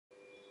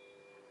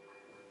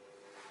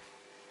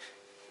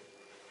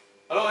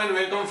Hello and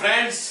welcome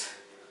friends.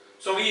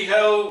 So we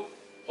have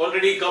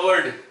already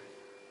covered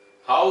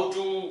how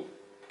to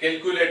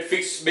calculate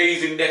fixed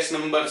base index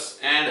numbers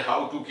and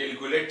how to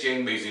calculate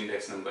chain base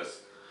index numbers.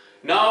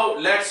 Now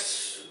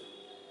let's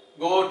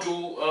go to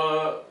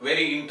a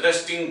very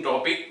interesting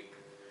topic,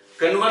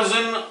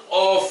 conversion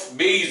of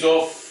base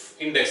of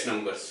index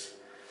numbers.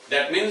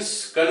 That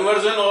means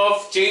conversion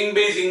of chain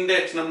base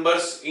index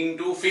numbers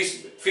into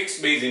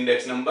fixed base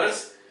index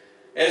numbers,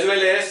 as well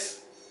as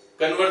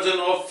conversion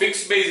of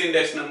fixed base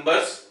index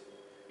numbers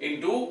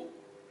into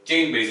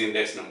chain base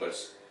index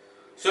numbers.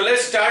 So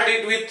let's start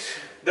it with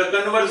the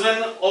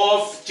conversion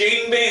of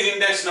chain base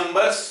index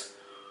numbers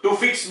to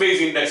fixed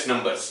base index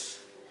numbers,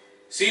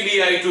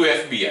 CBI to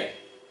FBI.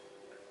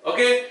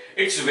 Okay,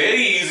 it's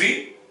very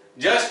easy.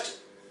 Just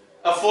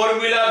a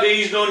formula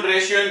based on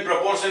ratio and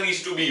proportion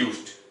is to be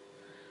used.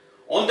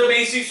 On the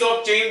basis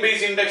of chain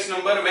base index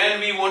number, when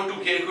we want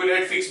to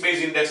calculate fixed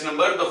base index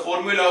number, the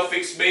formula of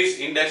fixed base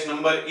index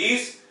number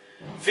is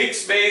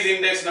fixed base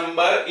index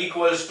number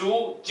equals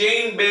to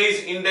chain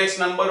base index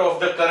number of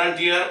the current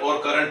year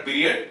or current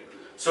period.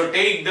 So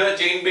take the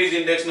chain base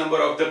index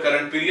number of the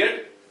current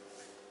period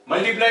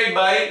multiplied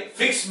by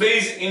fixed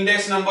base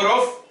index number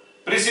of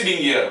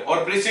preceding year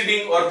or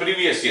preceding or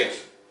previous year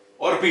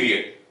or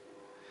period.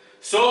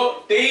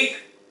 So take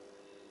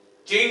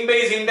chain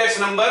base index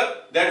number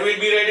that will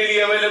be readily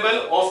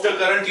available of the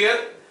current year,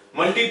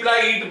 multiply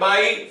it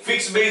by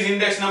fixed base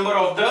index number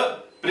of the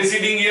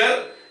preceding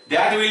year.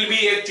 That will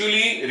be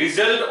actually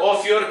result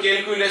of your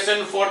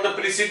calculation for the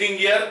preceding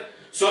year.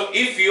 So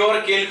if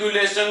your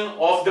calculation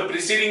of the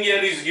preceding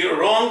year is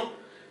wrong,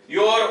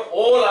 your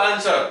whole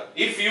answer,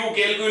 if you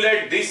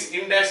calculate this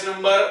index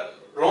number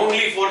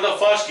wrongly for the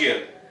first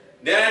year,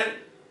 then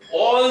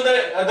all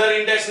the other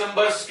index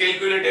numbers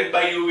calculated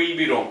by you will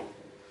be wrong.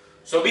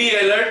 So be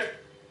alert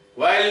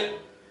while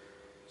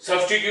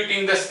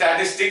substituting the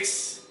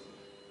statistics.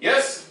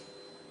 Yes,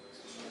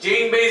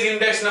 chain base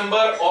index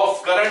number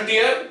of current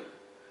year,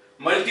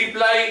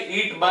 multiply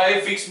it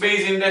by fixed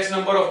base index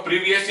number of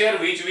previous year,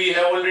 which we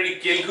have already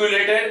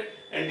calculated,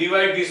 and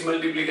divide this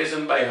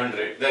multiplication by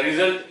 100. The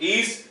result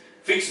is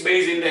fixed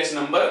base index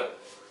number.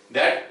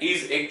 That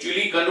is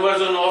actually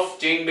conversion of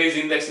chain base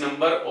index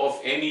number of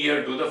any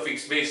year to the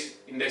fixed base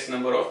index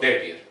number of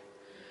that year.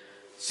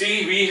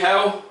 See, we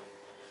have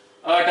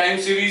a time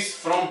series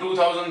from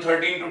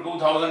 2013 to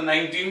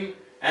 2019,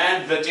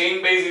 and the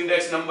chain base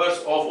index numbers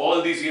of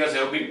all these years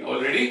have been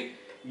already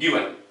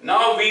given.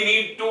 Now we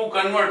need to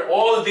convert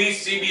all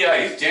these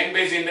CBIs, chain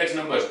base index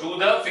numbers, to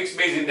the fixed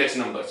base index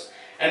numbers,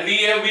 and we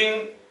have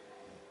been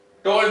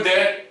told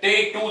that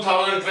take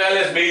 2012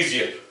 as base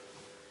year.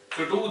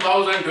 So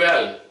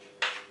 2012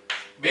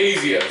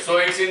 base year, so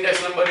its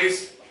index number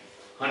is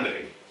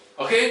 100.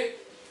 Okay,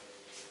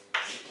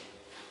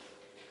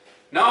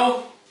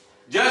 now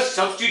just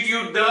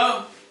substitute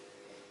the,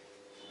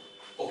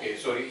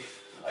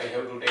 I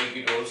have to take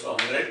it also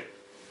 100,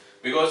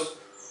 because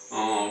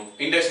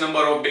index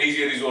number of base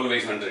year is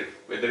always 100,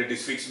 whether it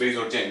is fixed base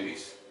or chain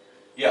base.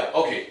 Yeah,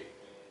 okay.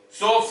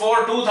 So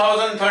for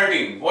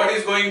 2013, what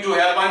is going to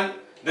happen?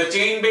 The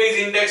chain base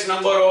index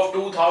number of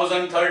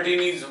 2013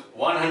 is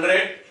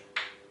 100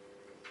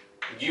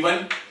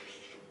 given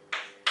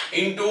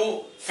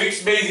into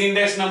fixed base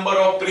index number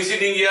of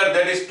preceding year,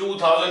 that is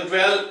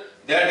 2012,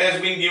 that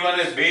has been given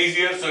as base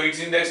year, so its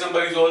index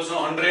number is also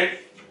 100,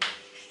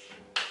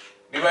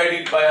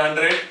 divided by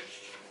 100.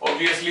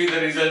 Obviously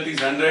the result is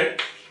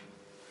 100.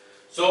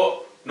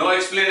 So no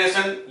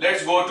explanation.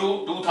 Let's go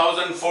to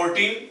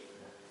 2014.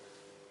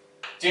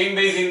 Chain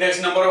base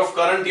index number of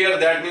current year,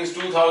 that means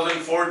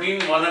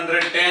 2014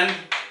 110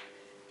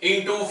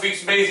 into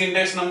fixed base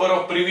index number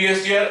of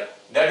previous year,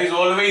 that is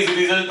always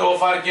result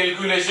of our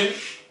calculation,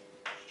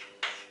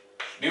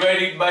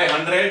 divided by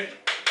 100.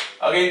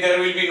 Again there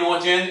will be no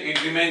change,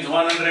 it remains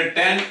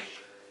 110.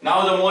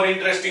 Now the more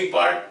interesting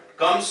part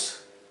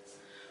comes.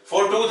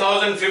 For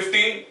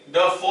 2015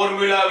 the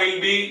formula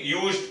will be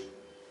used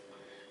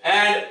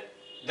and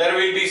there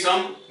will be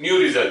some new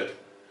result.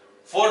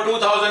 For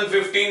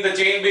 2015 the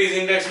chain base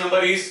index number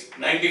is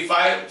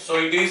 95, so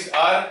it is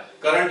our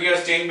current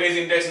year's chain base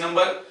index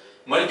number,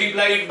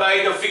 multiplied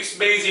by the fixed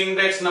base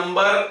index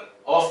number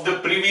of the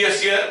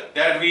previous year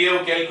that we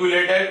have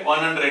calculated,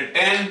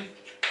 110,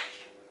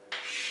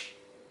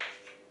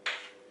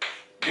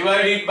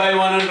 divided by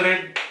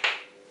 100.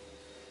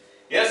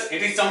 Yes,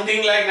 it is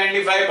something like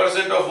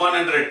 95% of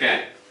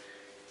 110.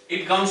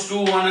 It comes to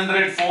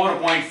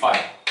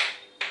 104.5.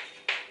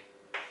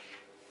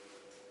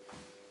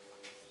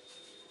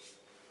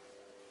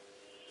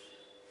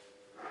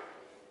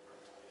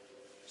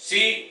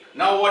 See,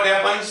 now what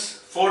happens?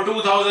 For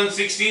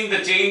 2016, the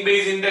chain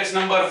base index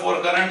number for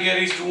current year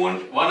is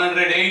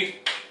 108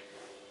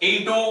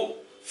 into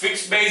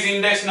fixed base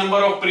index number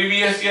of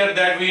previous year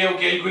that we have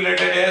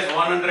calculated as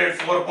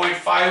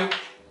 104.5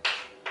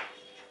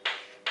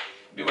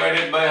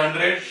 divided by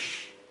 100.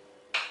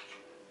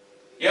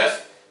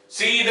 Yes,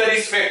 see the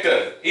risk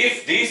factor.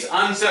 If this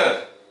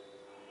answer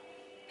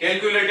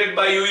calculated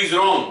by you is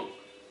wrong,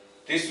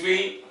 this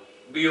will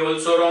be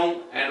also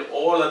wrong, and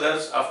all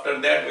others after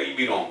that will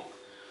be wrong.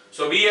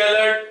 So be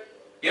alert.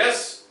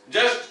 Yes,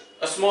 just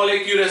a small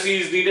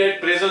accuracy is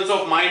needed. Presence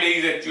of mind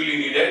is actually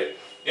needed.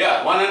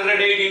 Yeah,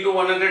 108 into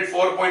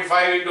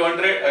 104.5 into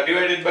 100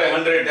 divided by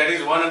 100, that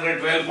is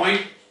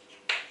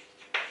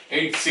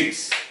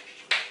 112.86.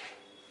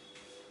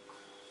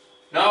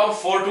 Now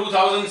for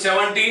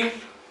 2017,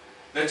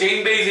 the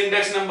chain based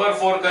index number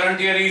for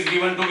current year is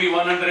given to be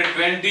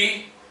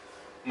 120.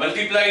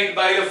 Multiply it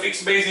by the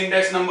fixed base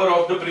index number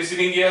of the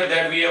preceding year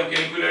that we have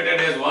calculated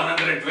as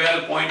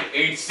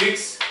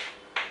 112.86,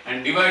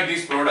 and divide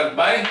this product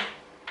by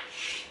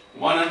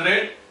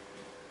 100.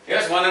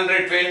 Yes,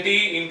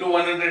 120 into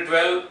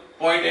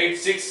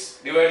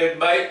 112.86 divided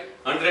by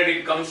 100,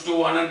 it comes to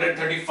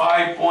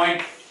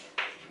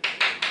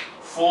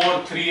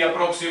 135.43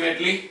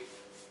 approximately.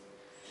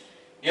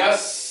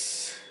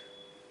 Yes,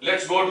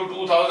 let's go to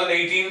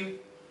 2018.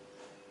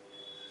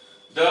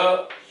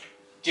 The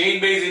chain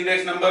base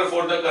index number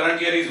for the current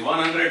year is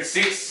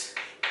 106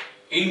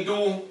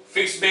 into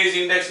fixed base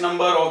index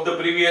number of the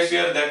previous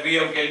year that we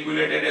have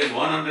calculated as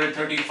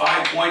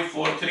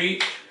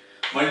 135.43.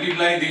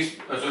 Multiply this,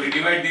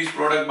 divide this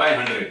product by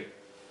 100.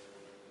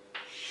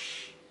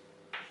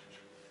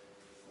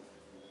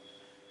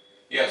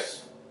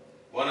 Yes,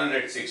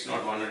 106,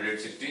 not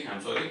 160,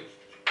 I'm sorry.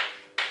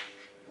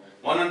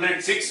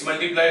 106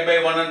 multiplied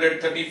by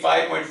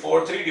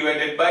 135.43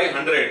 divided by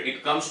 100,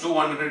 it comes to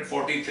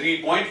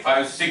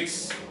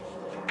 143.56.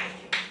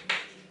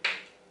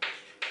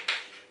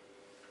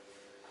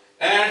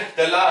 And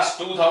the last,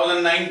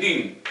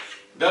 2019,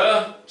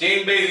 the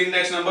chain base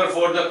index number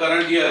for the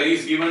current year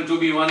is given to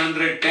be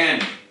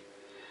 110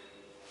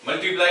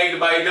 multiplied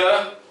by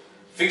the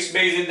fixed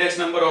base index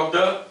number of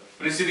the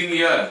preceding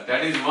year,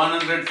 that is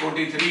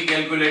 143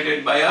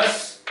 calculated by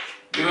us.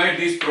 Divide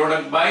this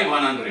product by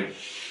 100.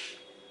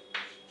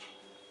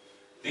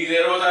 These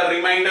arrows are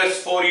reminders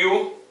for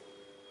you.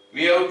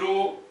 We have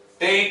to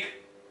take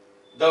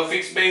the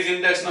fixed base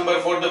index number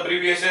for the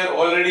previous year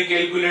already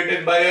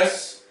calculated by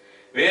us.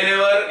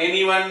 Whenever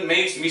anyone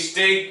makes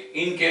mistake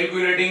in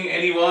calculating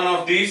any one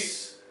of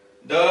these,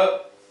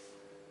 the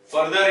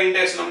further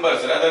index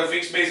numbers, rather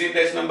fixed base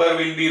index number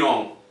will be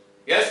wrong.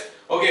 Yes?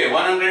 Okay,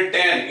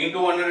 110 into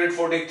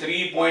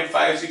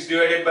 143.56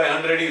 divided by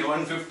 100 is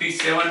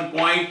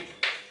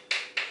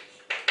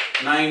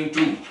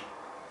 157.92.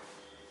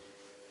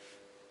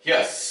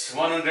 Yes,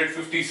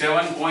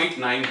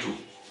 157.92.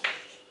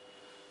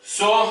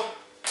 So,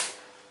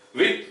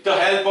 with the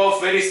help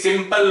of very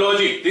simple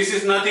logic, this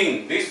is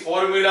nothing. This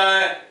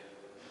formula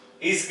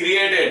is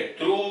created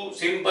through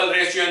simple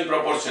ratio and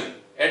proportion.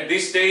 At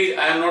this stage,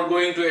 I am not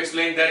going to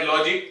explain that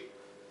logic.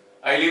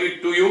 I leave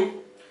it to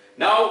you.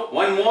 Now,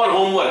 one more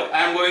homework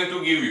I am going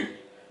to give you.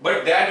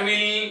 But that will,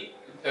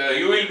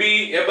 you will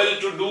be able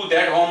to do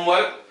that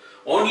homework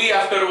only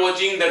after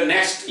watching the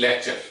next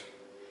lecture.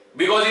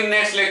 Because in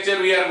next lecture,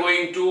 we are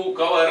going to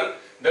cover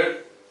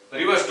the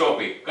reverse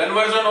topic,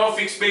 conversion of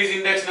fixed base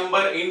index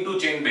number into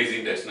chain base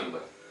index number.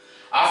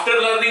 After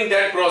learning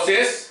that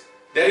process,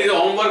 there is a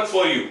homework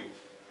for you.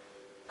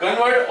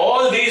 Convert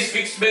all these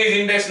fixed base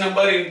index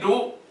number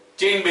into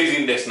chain base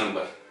index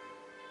number.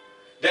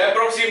 The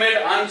approximate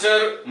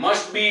answer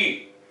must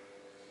be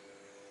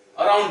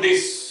around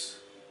this.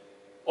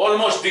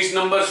 Almost these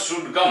numbers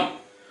should come.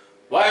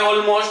 Why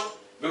almost?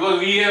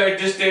 Because we have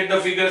adjusted the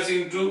figures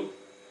into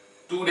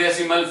 2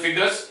 decimal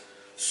figures.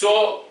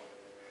 So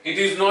it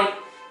is not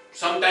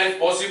sometimes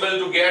possible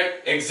to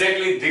get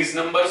exactly these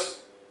numbers,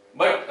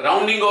 but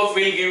rounding off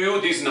will give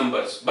you these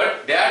numbers.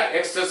 But that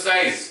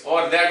exercise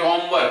or that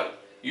homework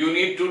you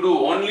need to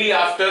do only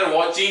after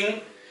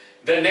watching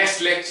the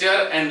next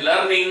lecture and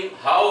learning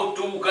how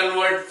to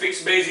convert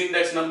fixed base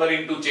index number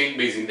into chain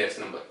base index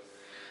number.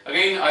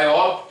 Again, I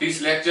hope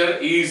this lecture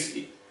is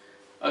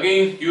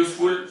again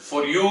useful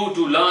for you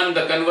to learn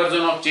the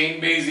conversion of chain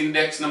base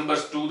index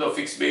numbers to the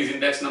fixed base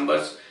index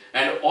numbers,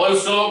 and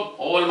also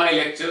all my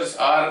lectures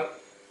are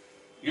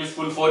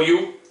useful for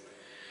you.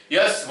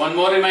 Yes, one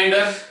more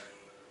reminder,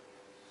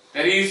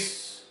 there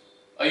is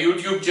a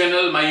YouTube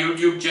channel, my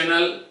YouTube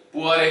channel,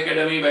 Puar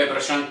Academy by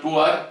Prashant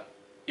Puar.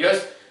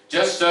 Yes,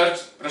 just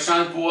search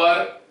Prashant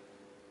Puar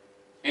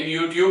in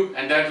YouTube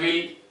and that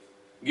will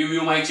give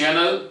you my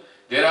channel.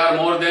 There are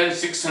more than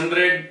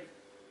 600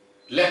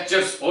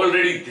 lectures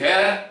already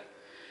there,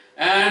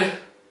 and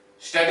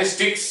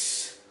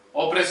statistics,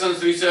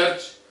 operations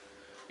research.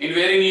 In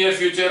very near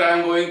future I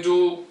am going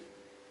to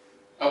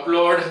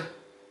upload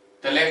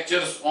the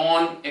lectures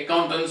on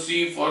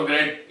accountancy for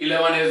grade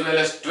 11 as well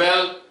as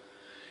 12.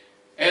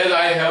 As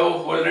I have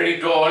already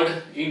told,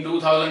 in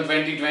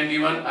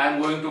 2020-21 I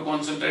am going to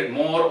concentrate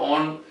more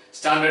on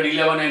standard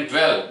 11 and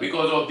 12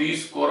 because of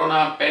this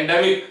corona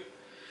pandemic.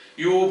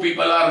 You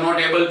people are not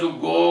able to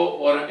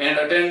go and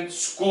attend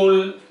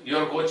school,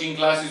 your coaching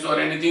classes or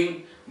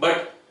anything,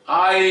 but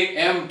I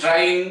am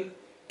trying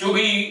to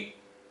be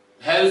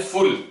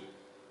helpful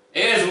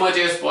as much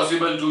as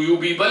possible to you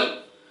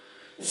people.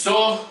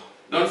 So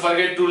don't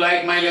forget to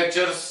like my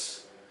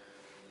lectures.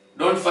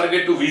 Don't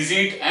forget to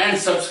visit and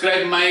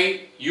subscribe my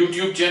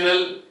YouTube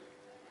channel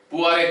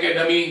Puar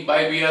Academy by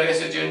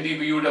BRSHND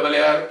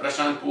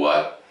Prashant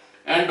Puar,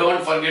 and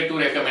don't forget to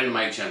recommend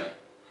my channel.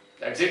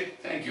 That's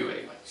it. Thank you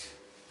very much.